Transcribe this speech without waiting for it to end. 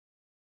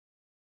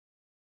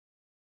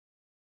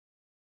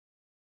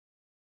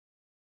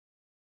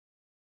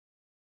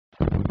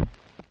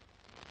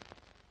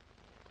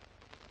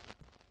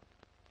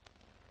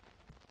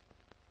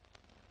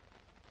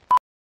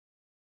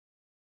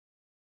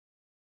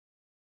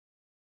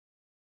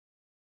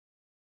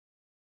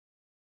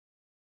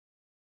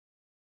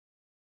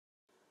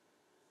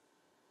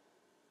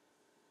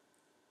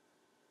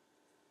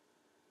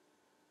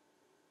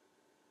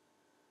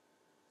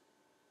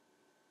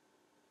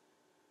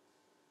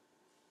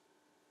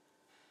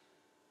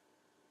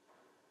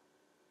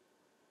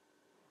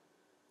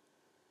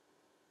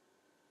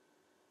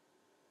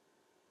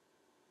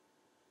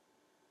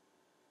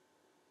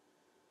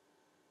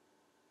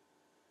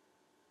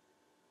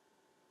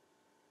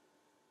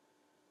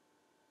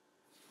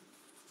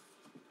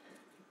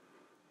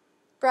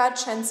Brad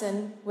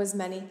Chenson was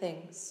many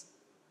things.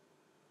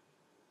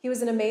 He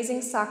was an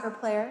amazing soccer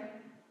player,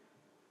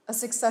 a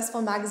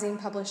successful magazine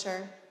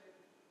publisher,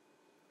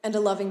 and a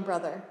loving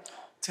brother.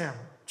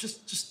 Terrible.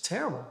 Just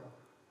terrible.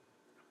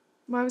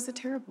 Why was it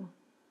terrible?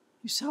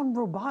 You sound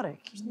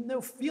robotic. There's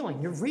no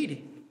feeling. You're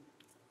reading.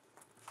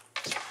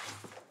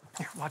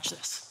 Here, watch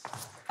this.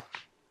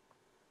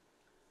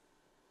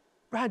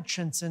 Brad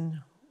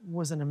Chenson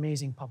was an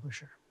amazing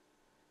publisher.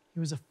 He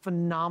was a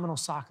phenomenal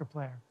soccer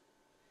player.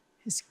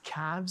 His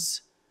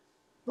calves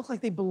looked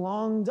like they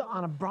belonged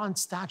on a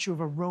bronze statue of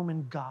a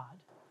Roman god.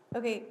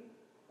 Okay,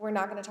 we're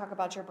not going to talk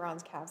about your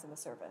bronze calves in the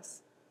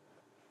service.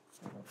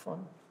 It's no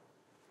fun.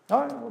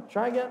 All right, we'll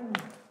try again.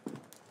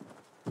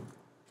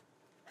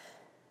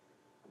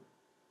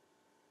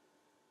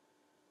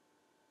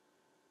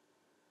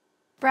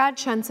 Brad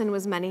Chenson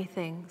was many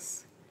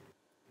things.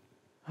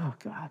 Oh,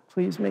 God,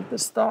 please make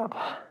this stop.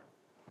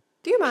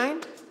 Do you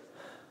mind?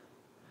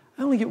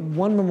 I only get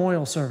one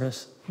memorial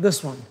service,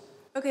 this one.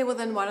 Okay, well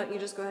then why don't you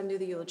just go ahead and do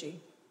the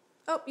eulogy?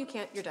 Oh, you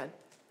can't, you're dead.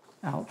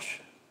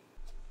 Ouch.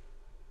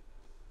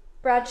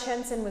 Brad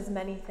Chenson was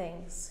many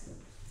things.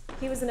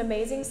 He was an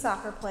amazing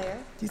soccer player.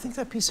 Do you think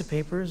that piece of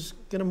paper is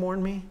gonna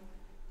mourn me?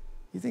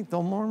 You think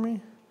they'll mourn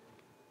me?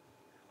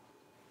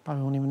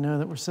 Probably won't even know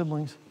that we're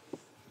siblings.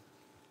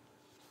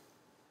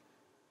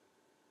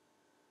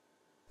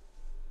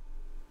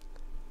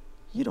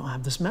 You don't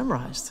have this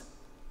memorized.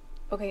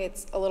 Okay,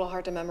 it's a little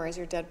hard to memorize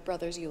your dead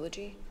brother's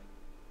eulogy.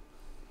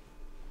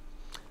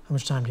 How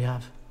much time do you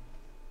have?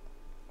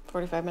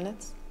 45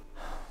 minutes.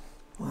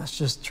 Well, that's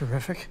just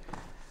terrific.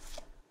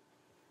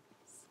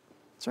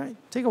 That's right.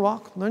 Take a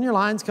walk, learn your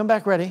lines, come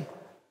back ready.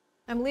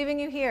 I'm leaving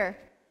you here.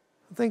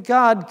 Thank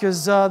God,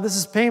 because this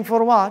is painful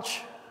to watch.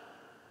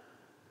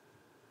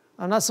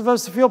 I'm not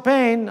supposed to feel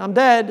pain. I'm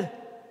dead.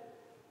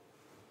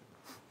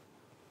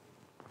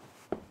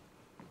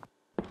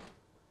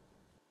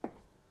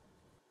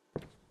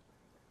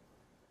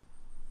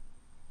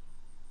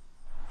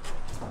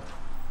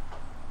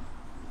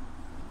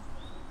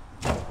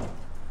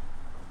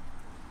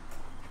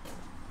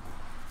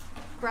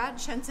 Brad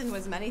Chenson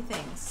was many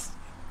things.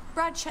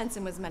 Brad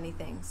Chenson was many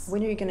things.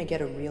 When are you gonna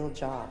get a real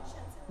job?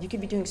 You could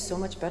be doing so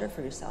much better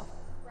for yourself.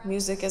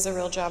 Music is a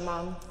real job,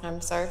 Mom. I'm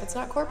sorry if it's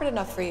not corporate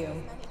enough for you.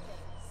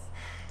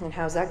 And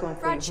how's that going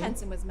for Brad you?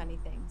 Chenson was many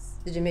things.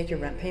 Did you make your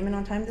rent payment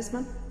on time this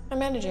month? I'm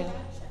managing.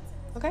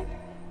 Okay?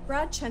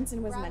 Brad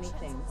Chenson was many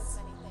things.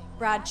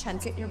 Brad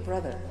Chenson. Look at your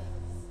brother.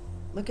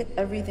 Look at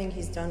everything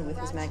he's done with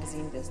his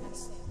magazine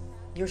business.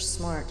 You're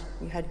smart.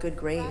 You had good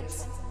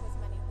grades.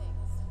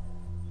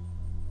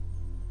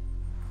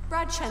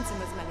 Brad Chenson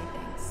was many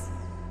things.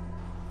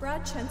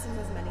 Brad Chenson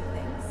was many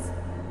things.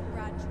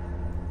 Brad.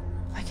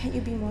 Why can't you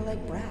be more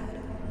like Brad?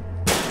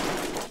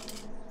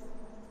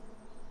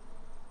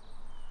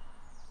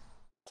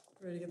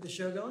 Ready to get the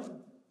show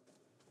going?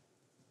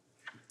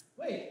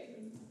 Wait,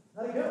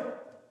 how'd it go?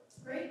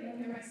 Great, you want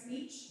to hear my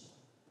speech?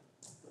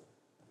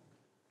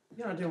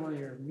 You're not doing one of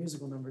your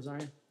musical numbers, are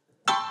you?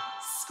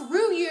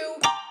 Screw you!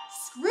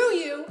 Screw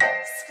you!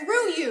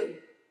 Screw you!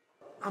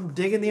 I'm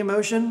digging the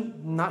emotion.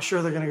 Not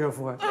sure they're gonna go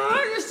for it.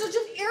 Oh, you're such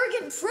an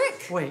arrogant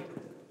prick! Wait,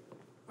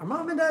 are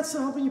Mom and Dad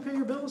still helping you pay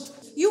your bills?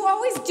 You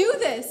always do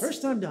this!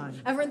 First time dying.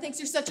 Everyone thinks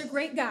you're such a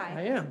great guy.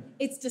 I am.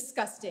 It's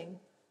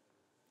disgusting.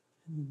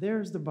 And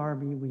there's the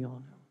Barbie we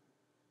all know.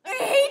 I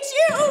hate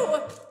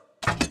you!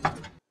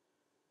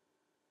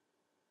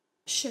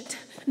 Shit.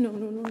 No.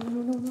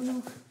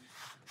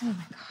 Oh my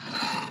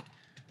God.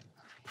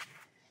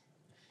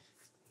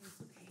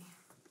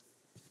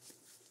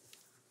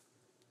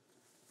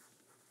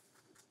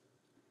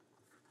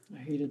 I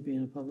hated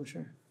being a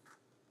publisher.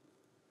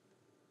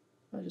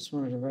 I just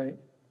wanted to write.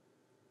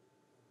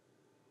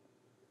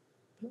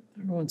 But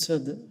everyone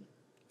said that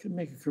I could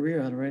make a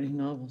career out of writing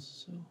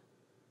novels, so I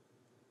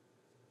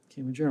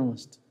became a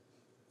journalist.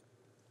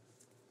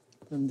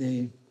 Then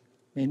they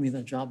made me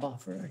that job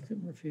offer I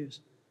couldn't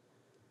refuse.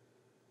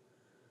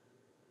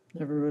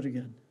 Never wrote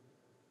again.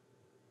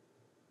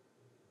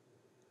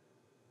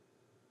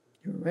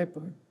 You were right,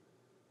 Barb.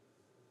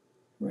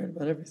 You're right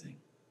about everything.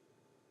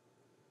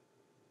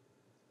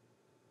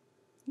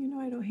 You know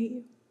I don't hate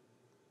you.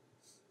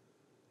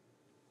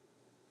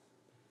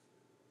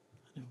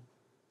 I know.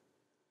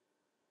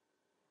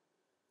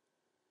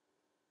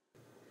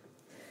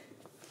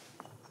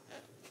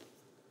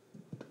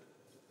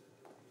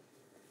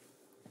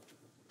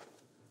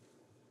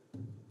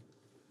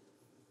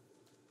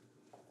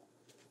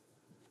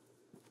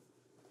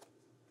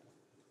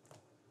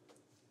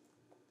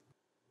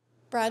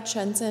 Brad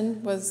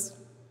Chenson was,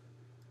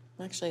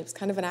 actually, he was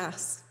kind of an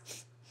ass.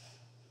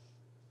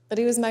 But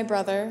he was my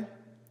brother,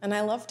 and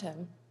I loved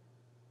him.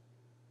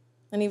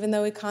 And even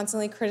though he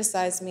constantly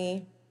criticized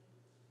me,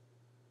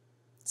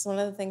 it's one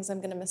of the things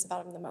I'm gonna miss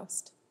about him the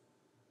most.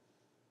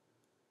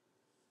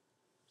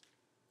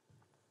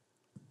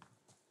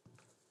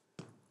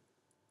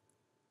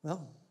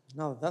 Well,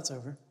 now that that's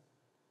over,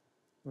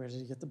 ready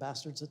to get the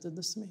bastards that did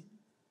this to me?